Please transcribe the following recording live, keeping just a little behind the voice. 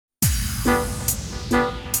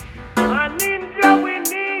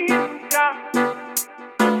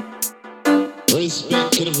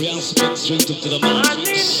Respect to the real aspect, straight up to the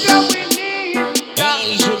mountains.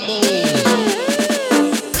 As you move.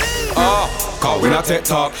 Cause we not take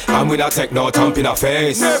talk, and we not take no thump in our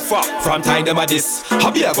face. Never. From time them a this,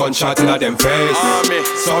 have be a gunshot in a them face.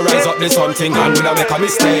 So rise up this something and we not make a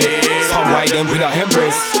mistake. Some why them we not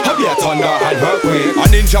embrace, have be a thunder and earthquake. A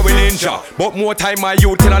ninja we ninja, but more time my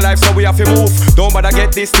youth in a life so we have to move. Don't bother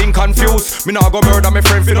get this thing confused. Me not go murder my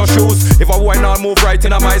friend for no shoes. If a boy not move right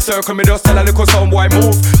in a my circle, me just tell a little some boy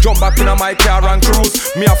move. Jump back in a my car and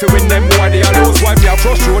cruise. Me have to win them boy they a lose. Why me a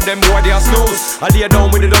crush road them boy they a snooze. I lay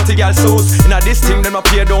down with the dirty girl shoes. In a this thing them a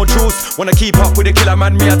play don't choose. Wanna keep up with the killer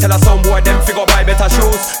man, me a tell a some boy them figure buy better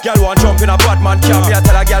shoes. Girl want jump in a bad man car, me a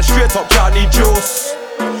tell a girl straight up can't need juice.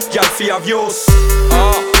 Girl fear of use.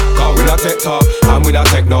 Cause we not take talk, and we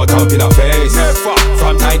not take no thump in our face. Never.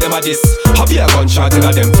 From time them a this, have be a gunshot in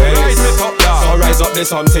a them face. Rise it up, yeah. So rise up this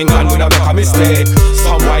something and we not make a mistake.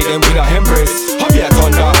 Some why them we not embrace, have be a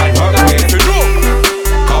thunder and earthquake.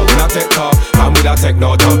 Cause we not take talk, and we not take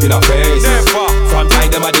no thump in our face. Never. From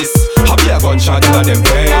time them a this, have be a gunshot in a them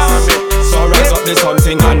face. So rise up this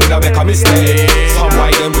something and we not make a mistake. Some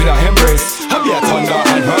why them we not embrace, have be a thunder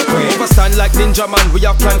and earthquake. Overstand like ninja man, we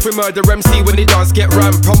have planned for murder MC when the dance get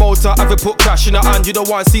rammed. Promoter have to put cash in a hand, you don't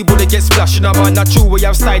want to see bullet get splashed in a man. Not true, we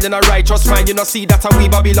have style and a righteous mind, you know see that a we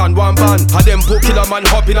Babylon one band. And them put killer man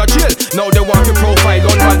hop in a jail, now they want to profile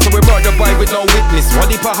on man. So we murder boy with no witness, one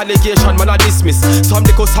deeper allegation man a dismiss. Some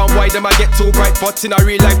little some why them a get too bright, but in a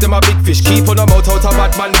real life them a big fish. Keep on them out of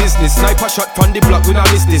bad man business. Sniper shot from the block, we not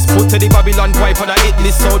miss this. Put to the Babylon wipe on a hit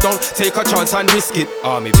list, so don't take a chance and risk it.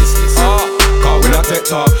 Army business. Cause we not take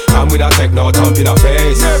talk, and we not take no thump in our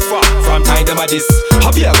face. Never. From time them a this,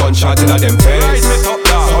 have be a gunshot in a them face. Rise it up,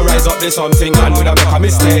 yeah. So rise up this something and we not make a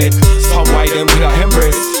mistake. Some why them we not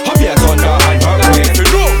embrace, have be a thunder and earthquake.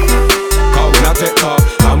 Cause we not take talk,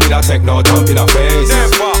 and we not take no thump in our face.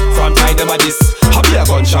 Never. From time them a this, have be a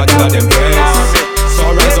gunshot in a them face. So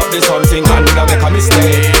rise up this something and we not make a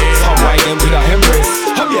mistake. Some why them we not embrace,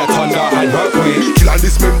 have be a thunder and earthquake. Kill and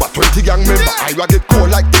dismember, 20 gang member. I will get cold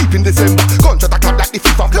like deep in December. Gunshot a clap like the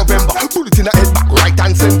 5th of November. Bullet in the head back, right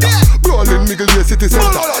and center. Brawling Miguel Way City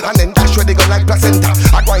Center. And then dash where they go like placenta.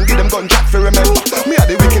 I go and give them gunshot for remember. Me are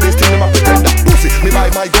the wickedest thing them a pretender. Pussy, me buy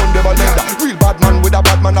my gun, them a lender. Real bad man with a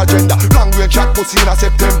bad man agenda. Long range shot pussy in a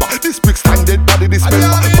September. This big stand dead body dismember.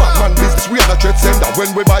 Batman business, we are the trade sender.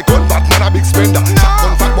 When we buy gun, Batman a big spender.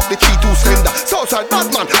 Shotgun fat but the key too slender. Southside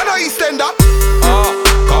Batman, and a Eastender.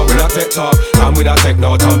 Cause we not take talk, and we not take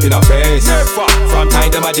no thump in our face. Never. From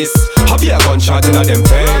time them a this, have be a gunshot in a them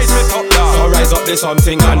face. Rise it up, yeah. So rise up this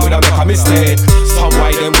something and we not make a mistake. Some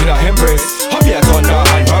why them we not embrace, have be a thunder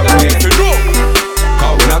and earthquake.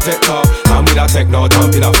 Cause we not take talk, and we not take no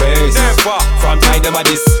thump in our face. Never. From time them a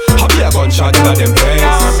this, have be a gunshot in a them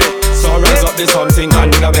face. So rise up this something and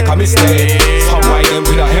we not make a mistake. Some why them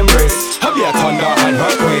we not embrace, have be a thunder and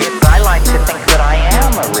earthquake. I like to think that I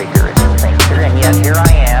am a rigorous thinker, and yet here I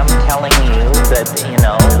am telling you that,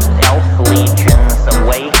 elf legions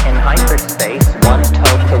awake in hyperspace, one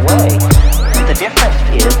toke away. The difference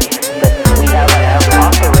is that we have an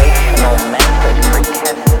operational method for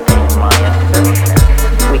testing my assertion.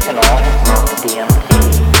 We can all smoke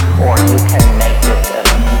DMT, or you can make it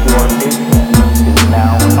your business to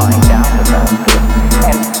now find out about this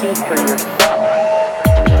and see for yourself.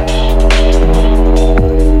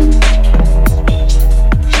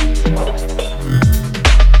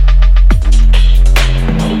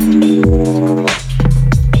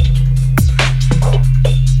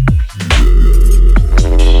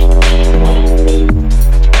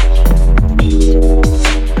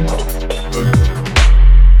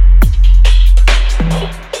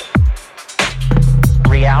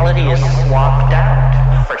 Reality is swapped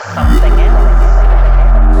out for something else.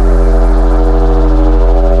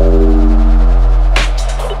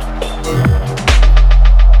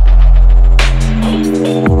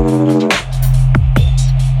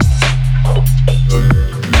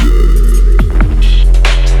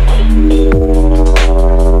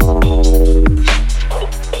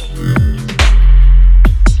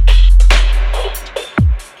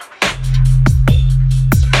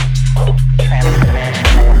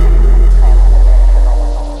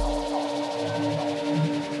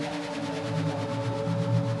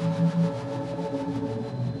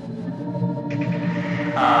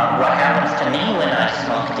 What happens to me when I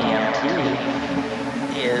smoke DMT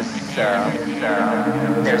is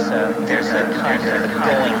there's a kind of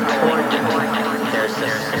going toward it. There's a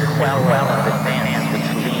sequela of advance which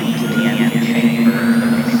leads to the antechamber.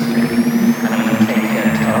 And when you take a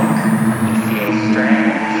toke, you feel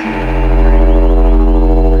strange.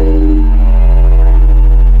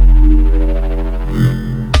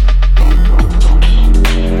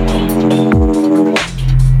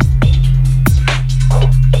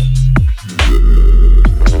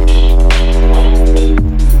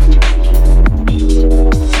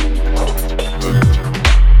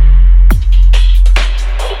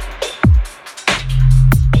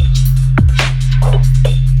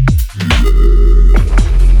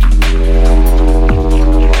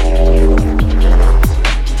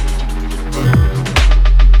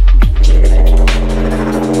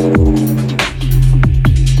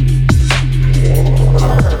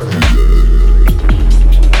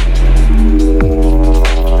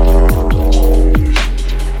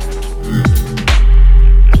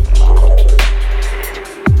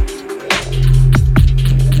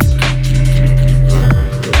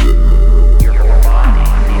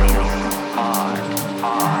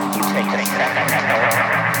 take a second pill,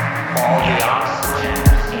 all the oxygen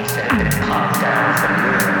seems to pop down the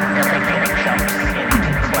room. Everything jumps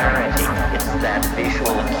into clarity. It's that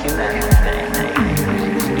visual acuity thing.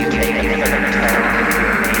 You take another pill,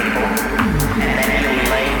 and then you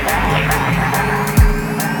lay back.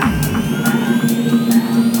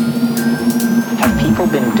 Have people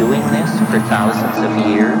been doing this for thousands of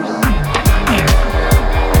years?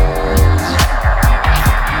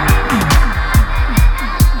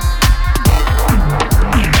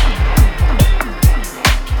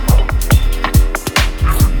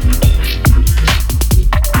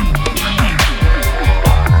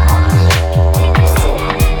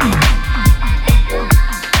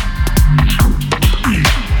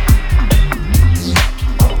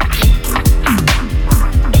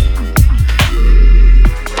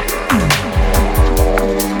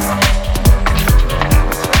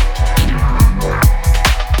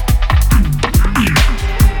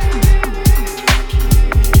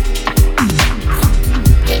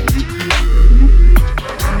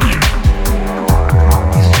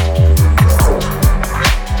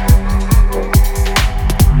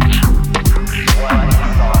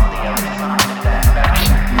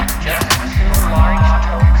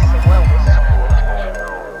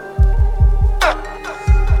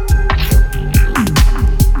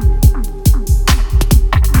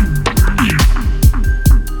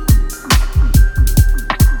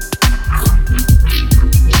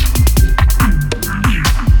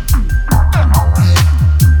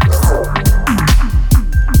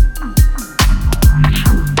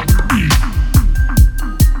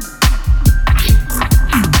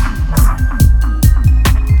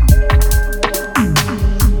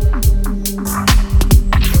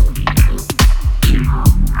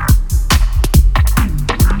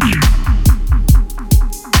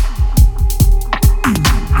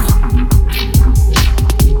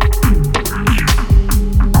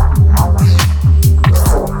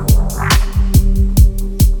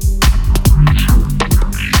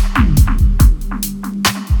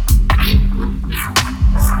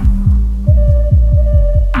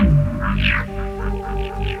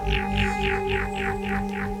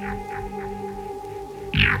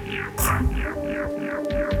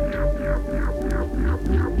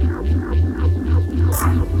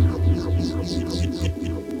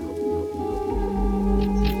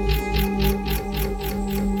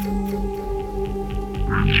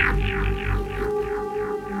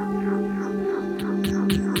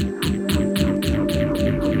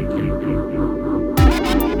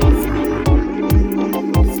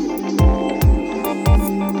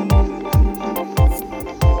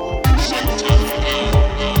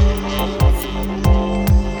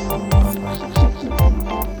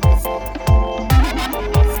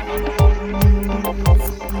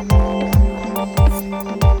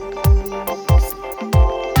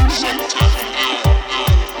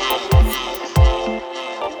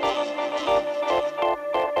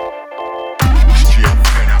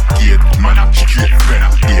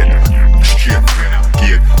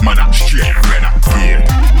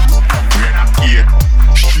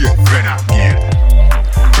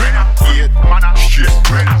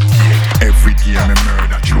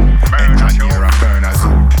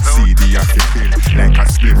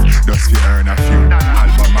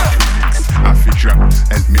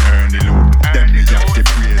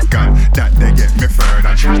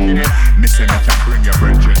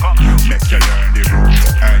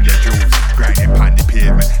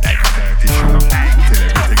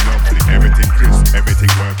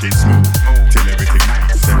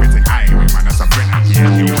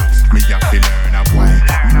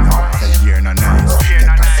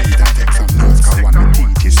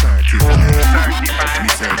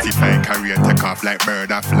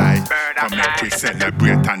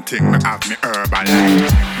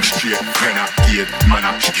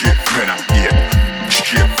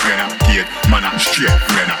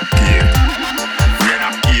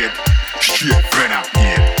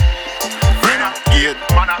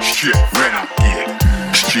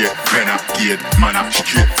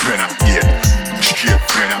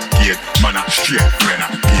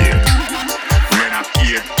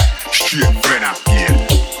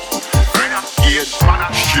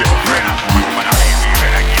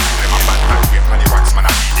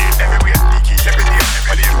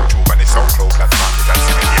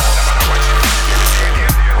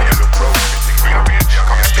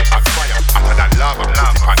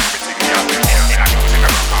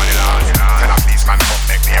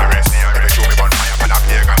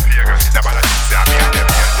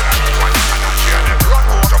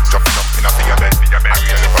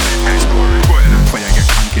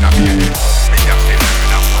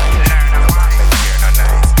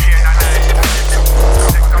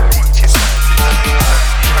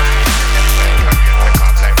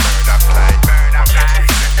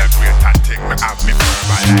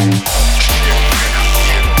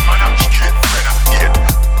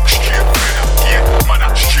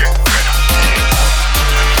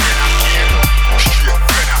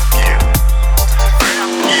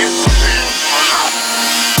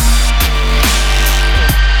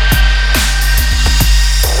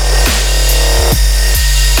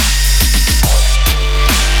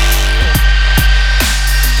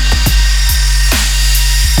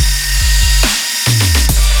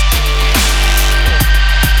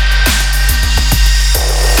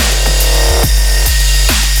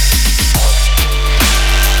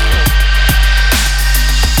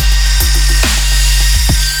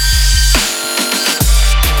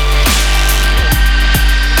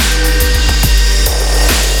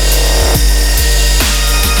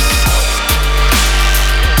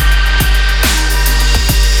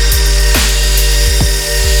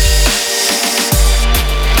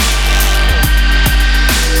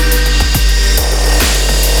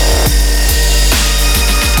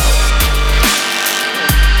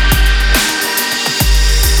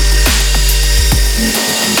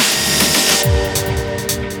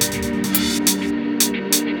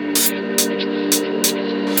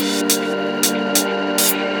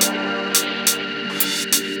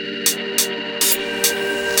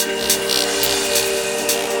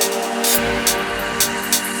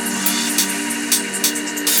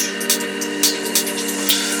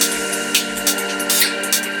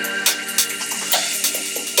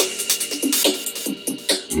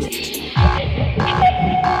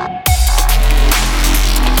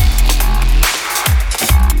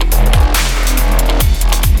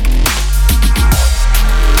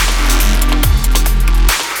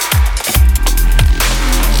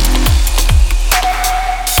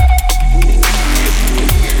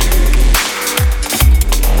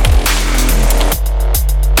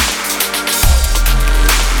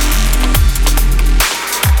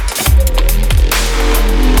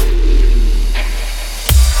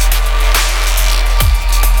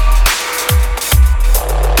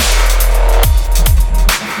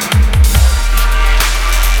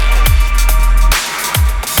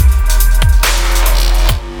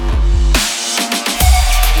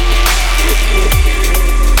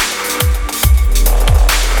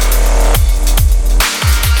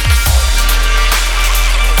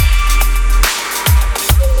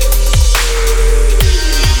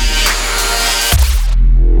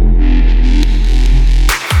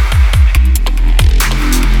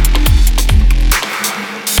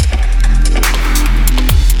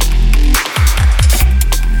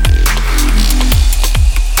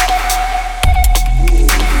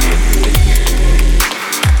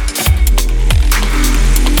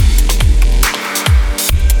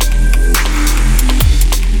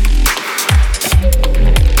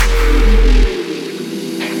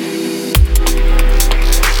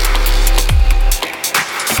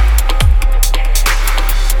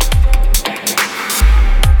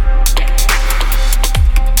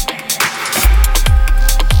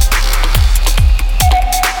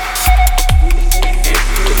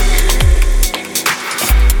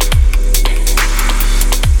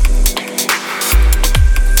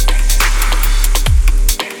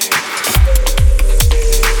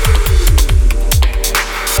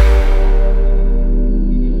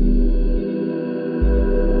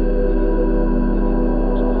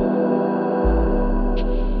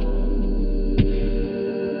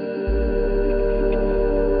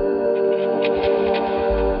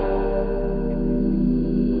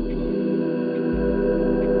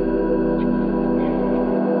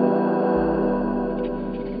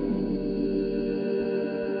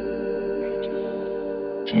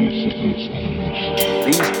 These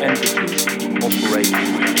entities operate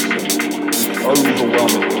with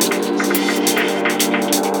overwhelming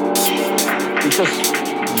because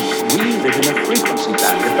we live in a frequency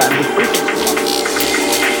band, a band of frequency.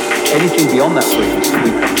 Anything beyond that frequency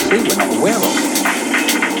we can't see, we're not aware of.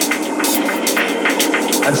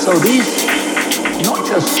 And so these, not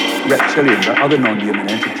just reptilian, but other non-human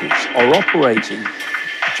entities, are operating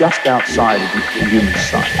just outside of the human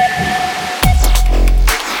sight.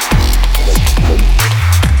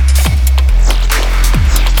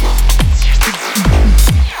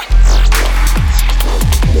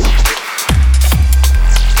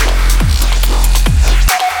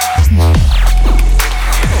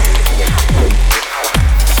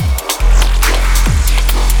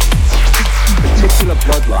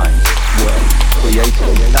 Bloodlines were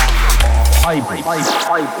created that hybrid.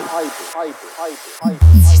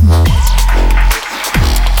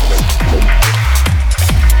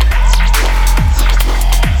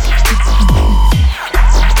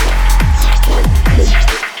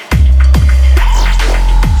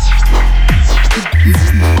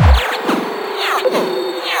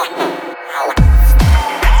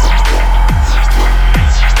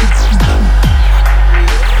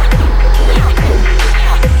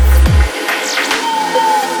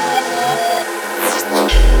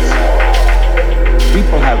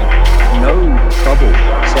 People have no trouble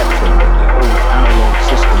accepting that the whole analog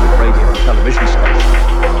system of radio and television stations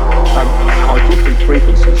are different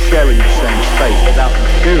frequencies sharing the same space without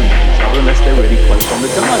interfering with each other unless they're really close on the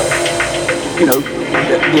dial. You know,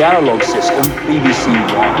 the analog system, BBC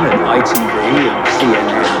One and ITV and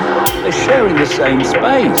CNN, they're sharing the same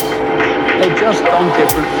space. They're just on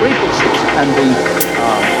different frequencies, and the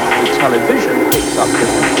television picks up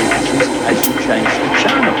different frequencies as you change the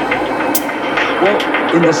channel. Well,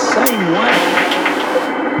 in the same way,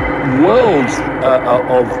 worlds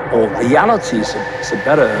of realities, it's a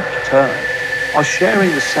better term, are sharing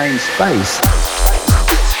the same space.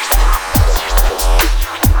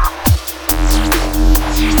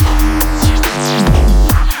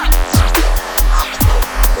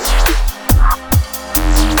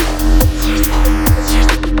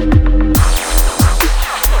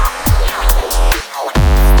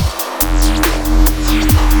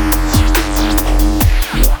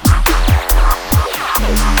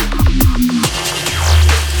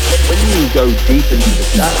 Go deep into the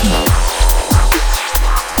shadows.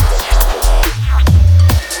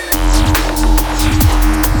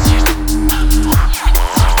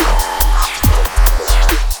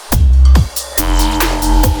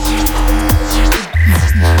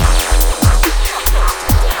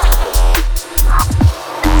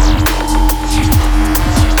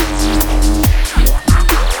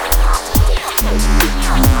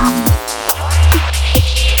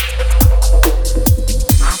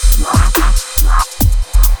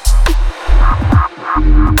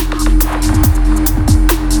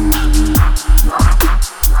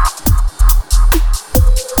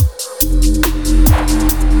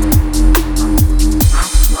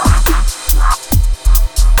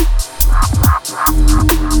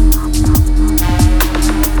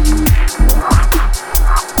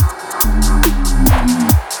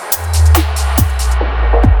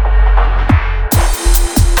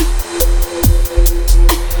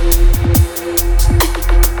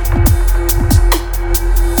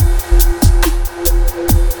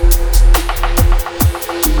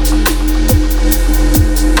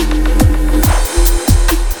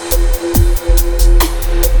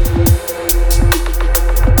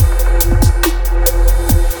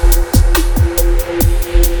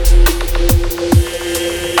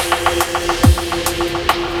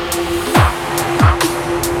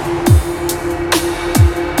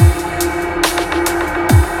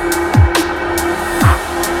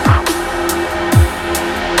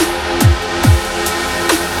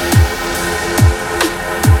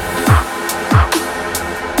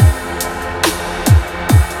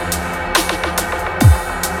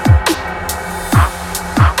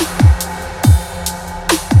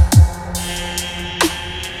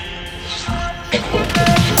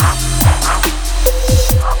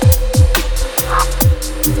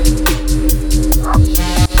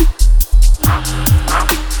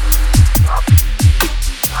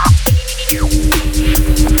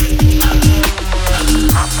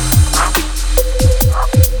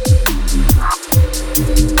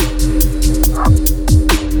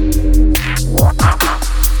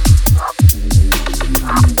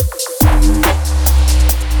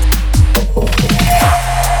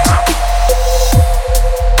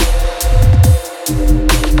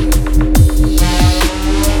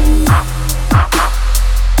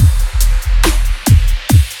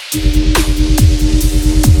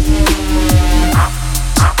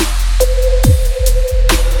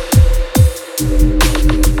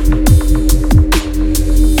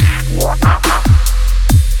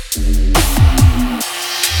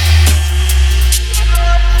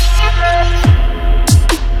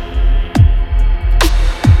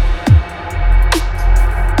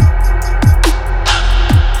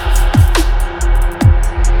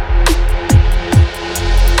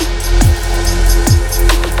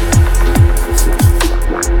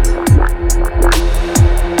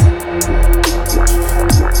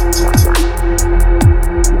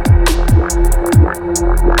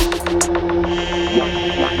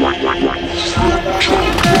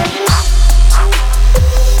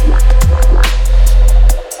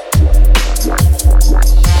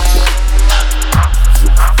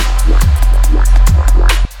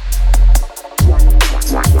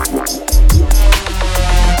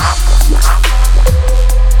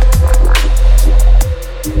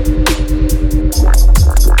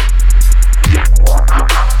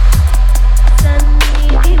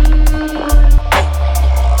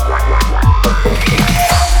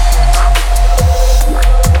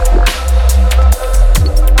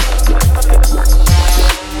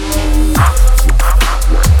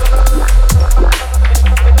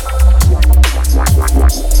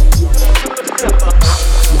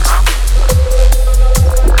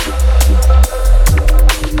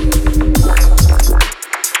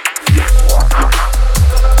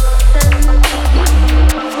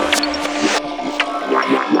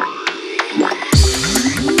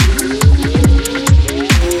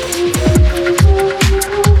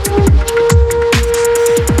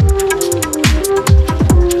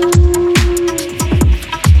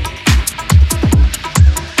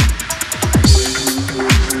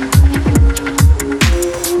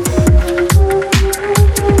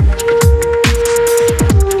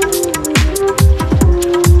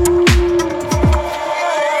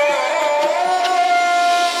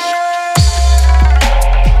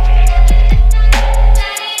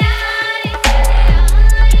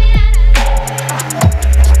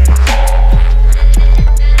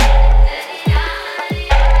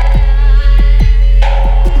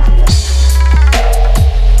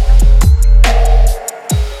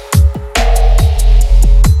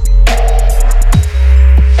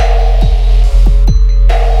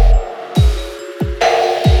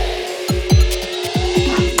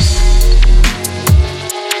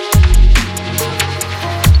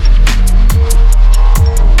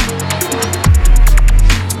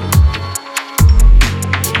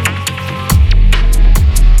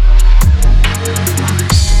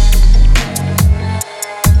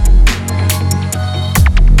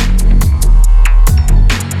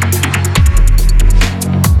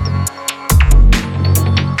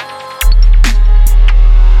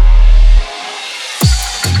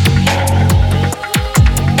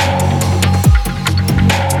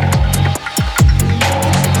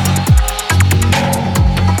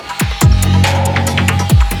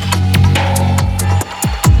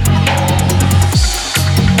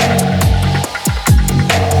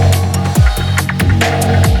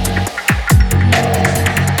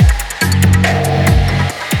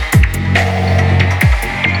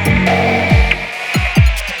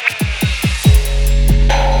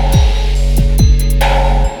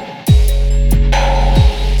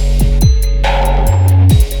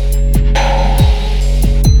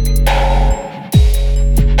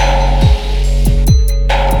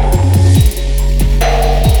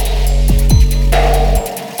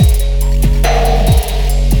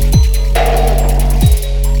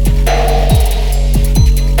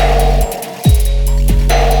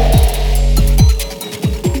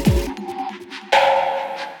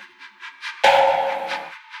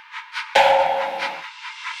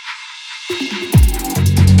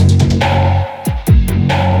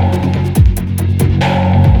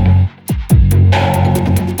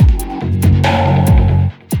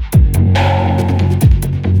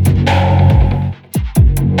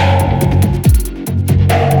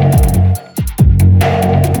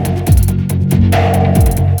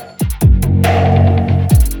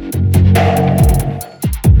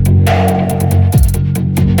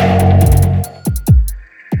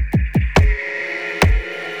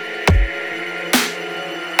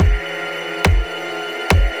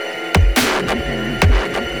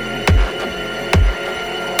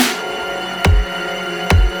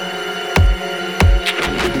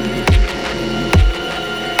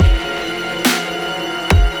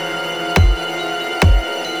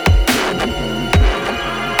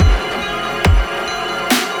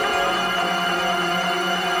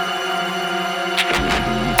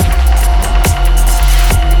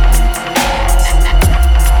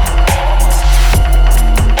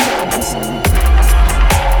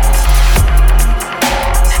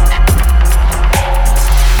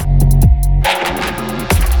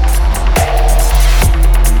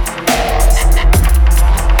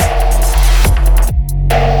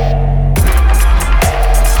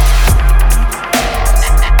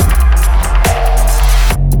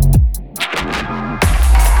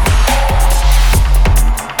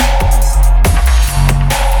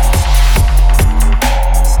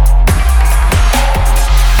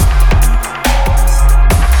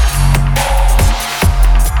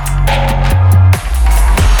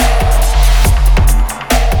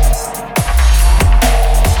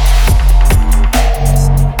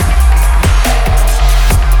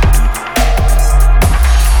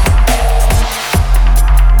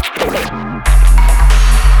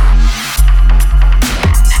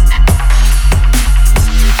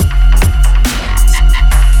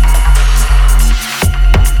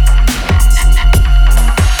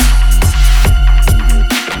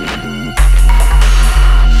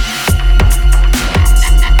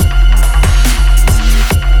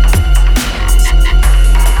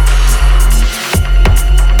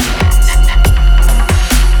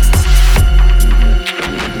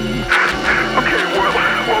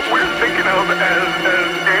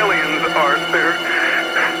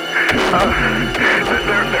 They're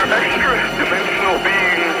extra-dimensional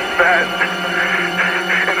beings that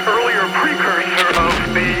an earlier precursor of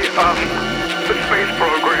the space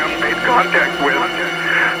program made contact with.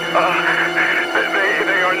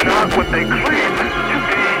 They are not what they claim to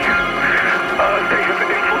be. They have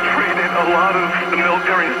infiltrated a lot of the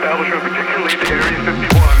military establishment, particularly the Area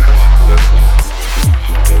 51.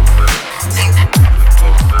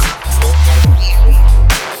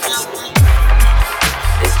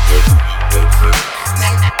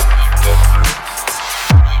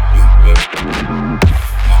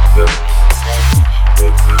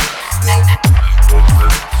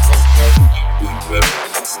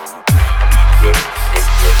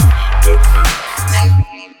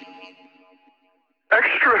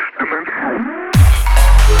 Extra dimensional.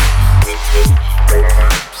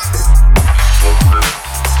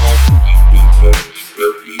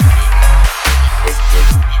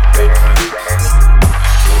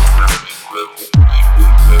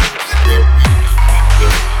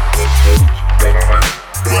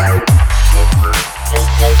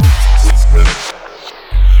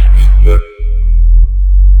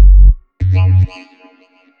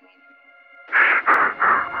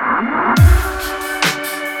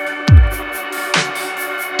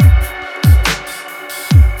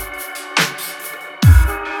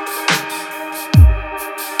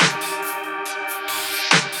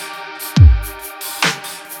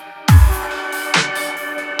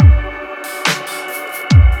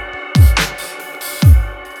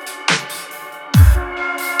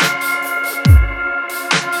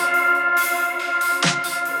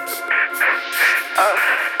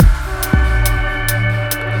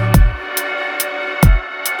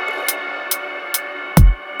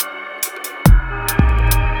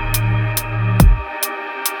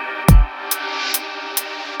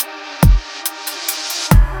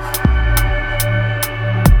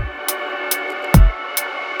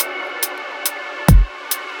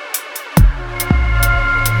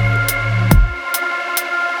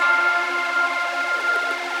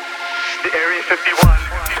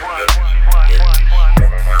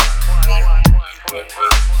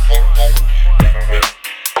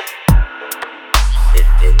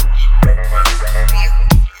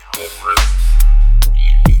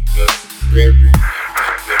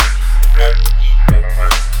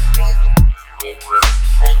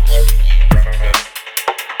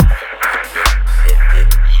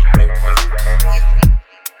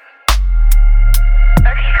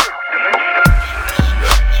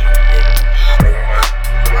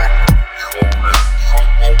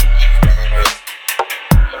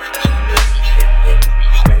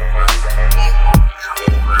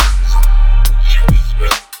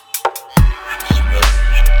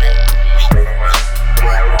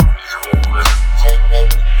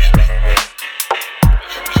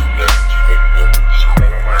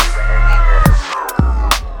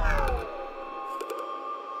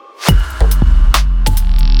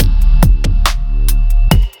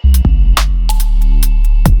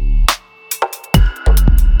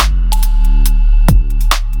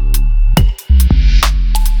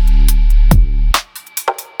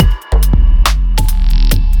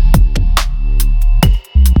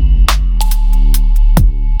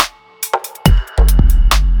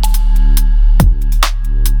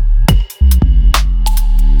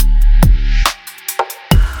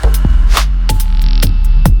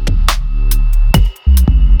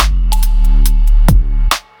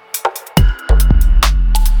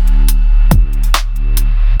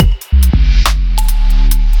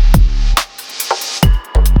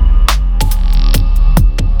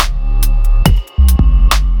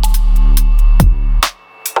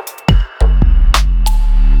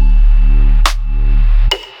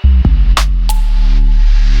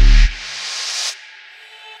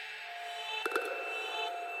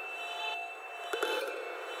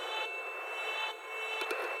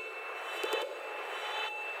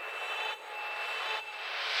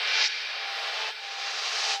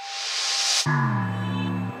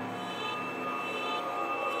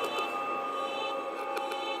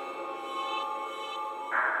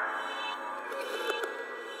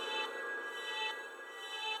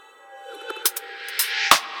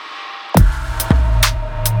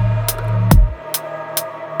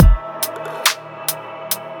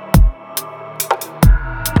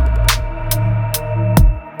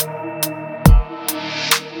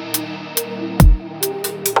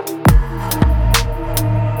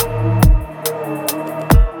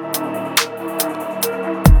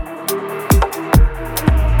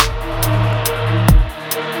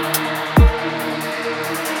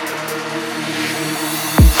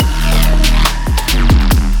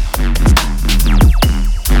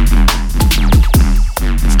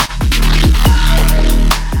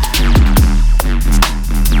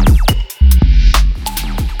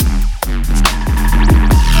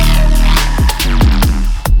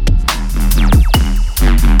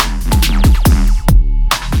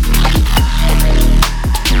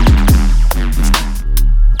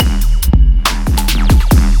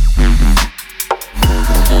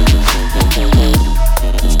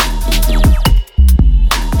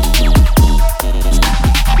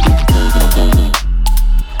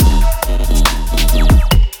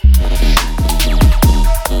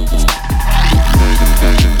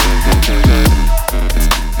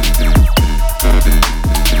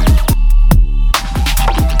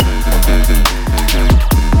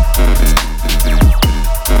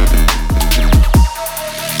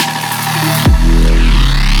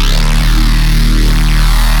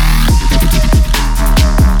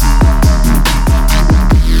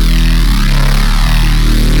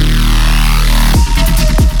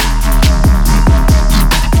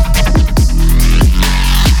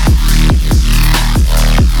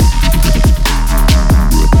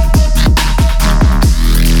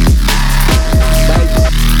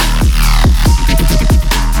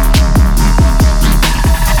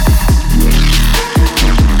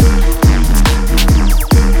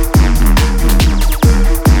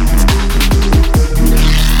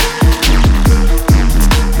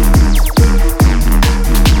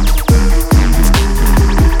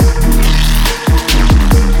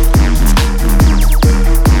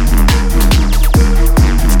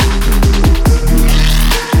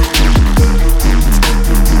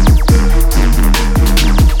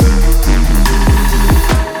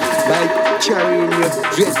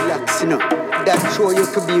 dreadlocks, you know. That show you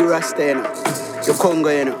to be Rasta, you know. The Congo,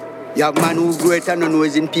 you know. You have man who great and know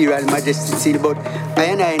his imperial majesty still, but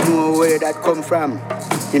I know where that come from.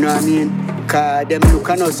 You know what I mean? Cause them look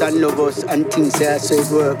at us and love us and things say so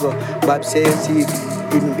it work. Bob says see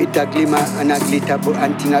it a glimmer and a glitter but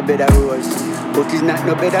and thing a better rose. But it's not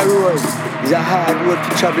no better rose. It's a hard road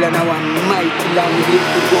to travel and a one mighty long way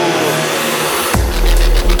to go.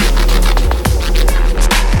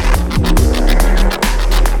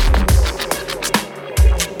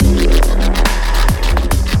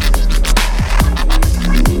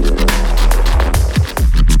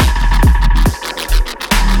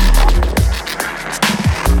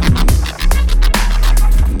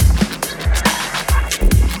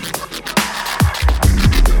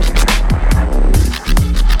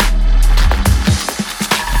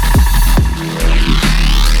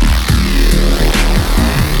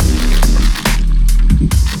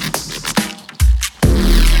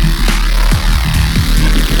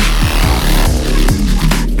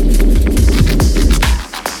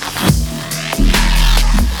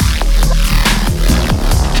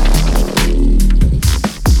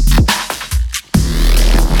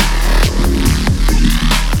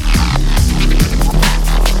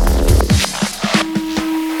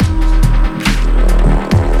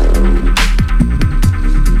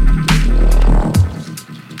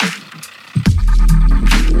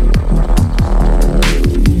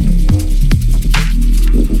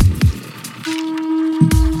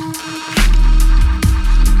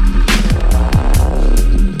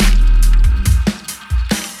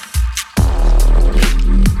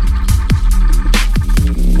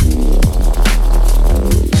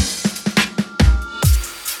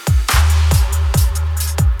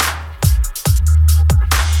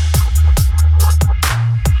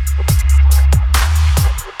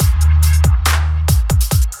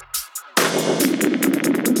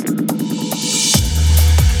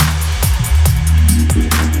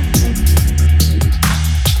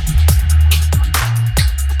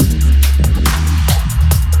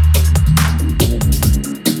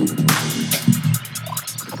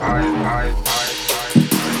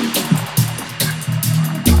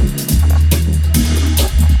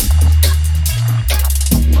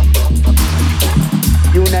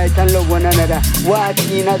 Unite and love one another. Walk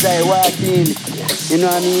in as I walk in. You know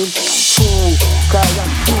what I mean? True, cause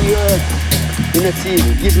I'm free earth. You know, see,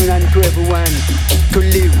 giving unto everyone to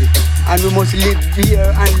live. And we must live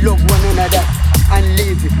here and love one another. And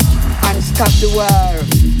live and stop the war.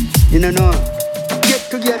 You know, no.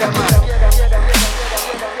 Get together, man.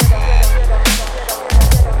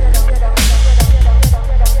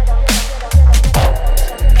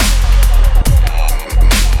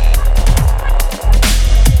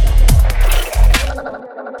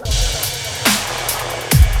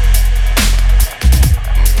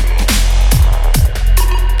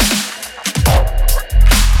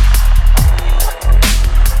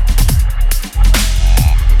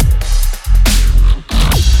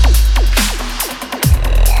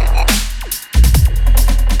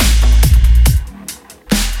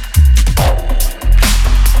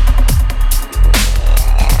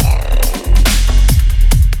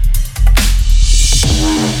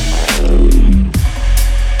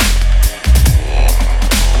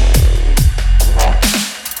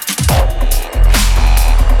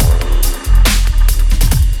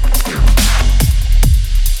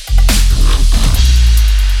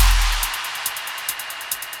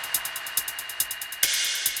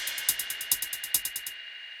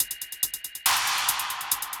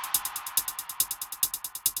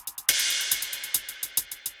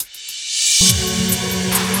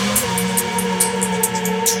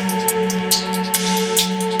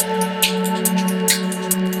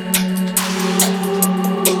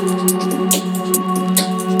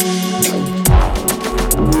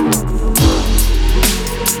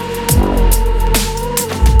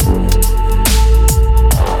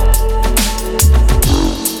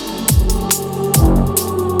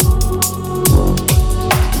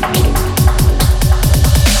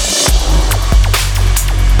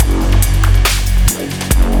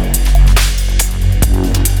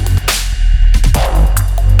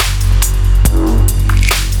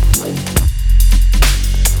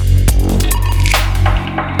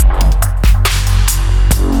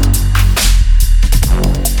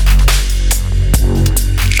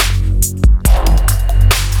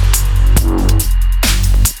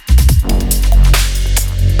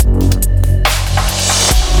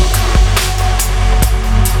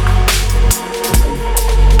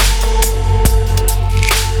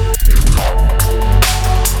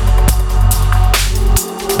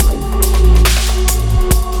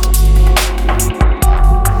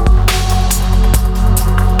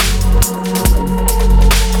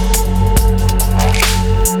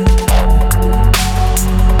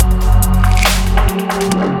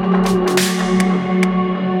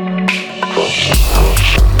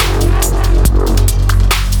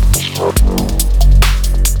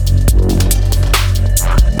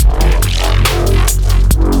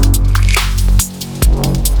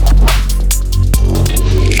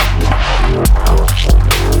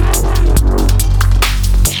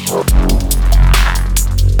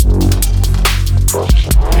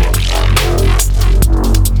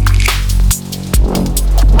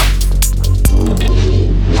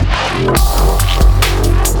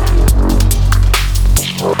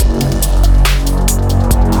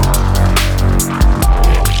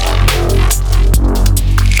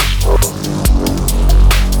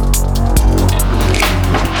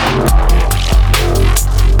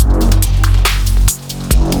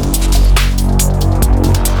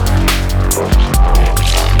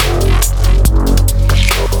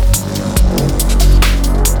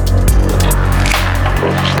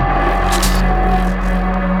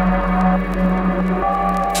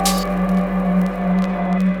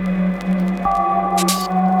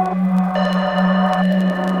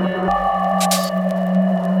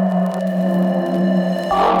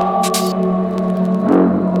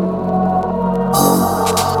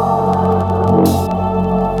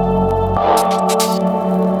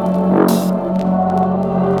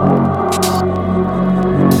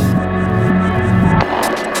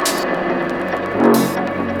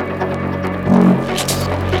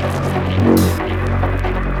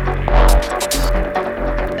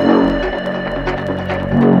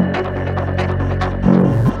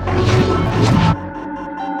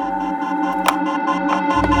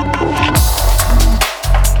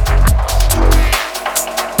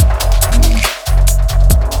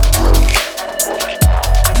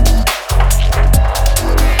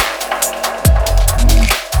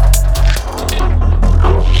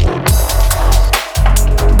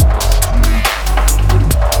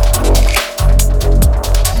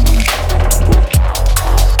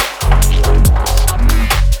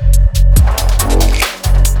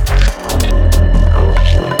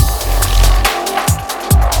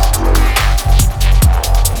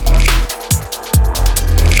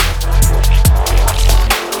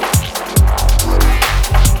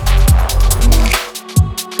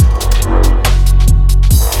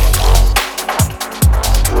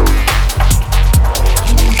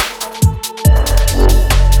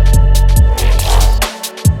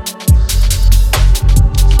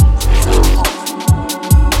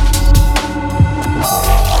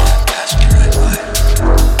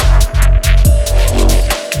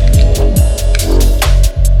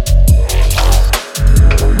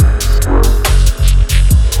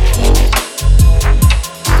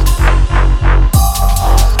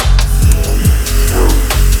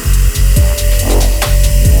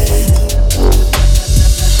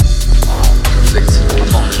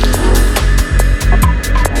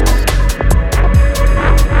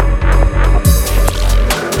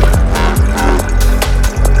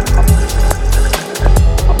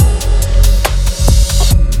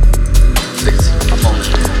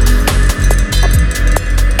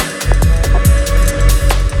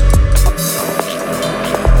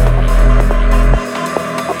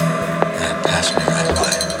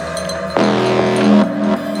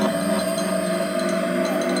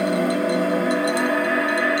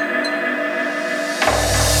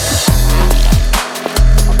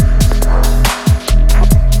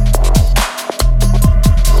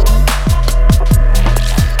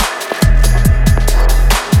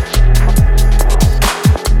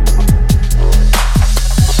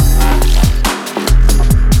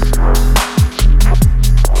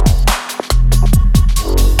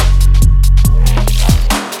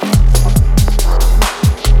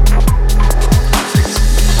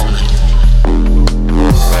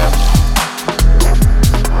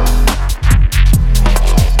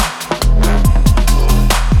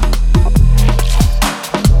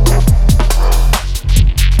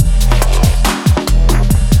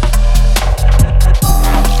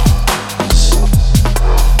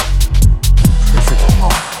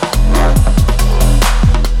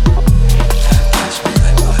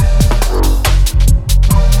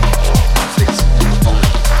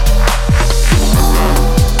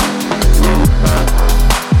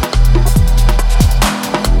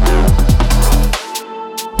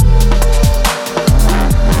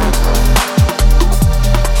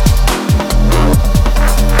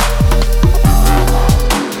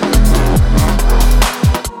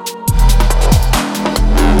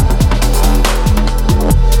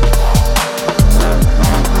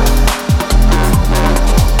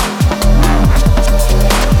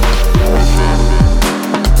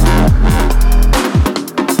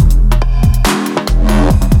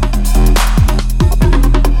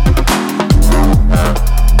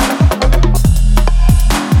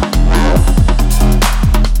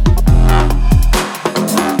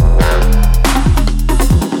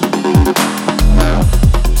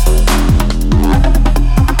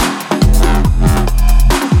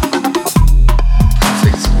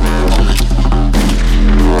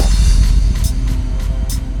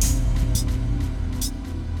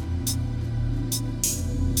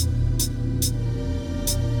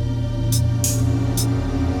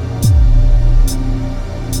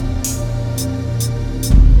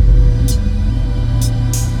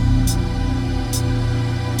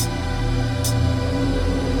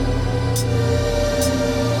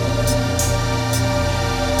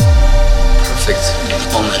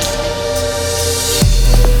 perfect moment.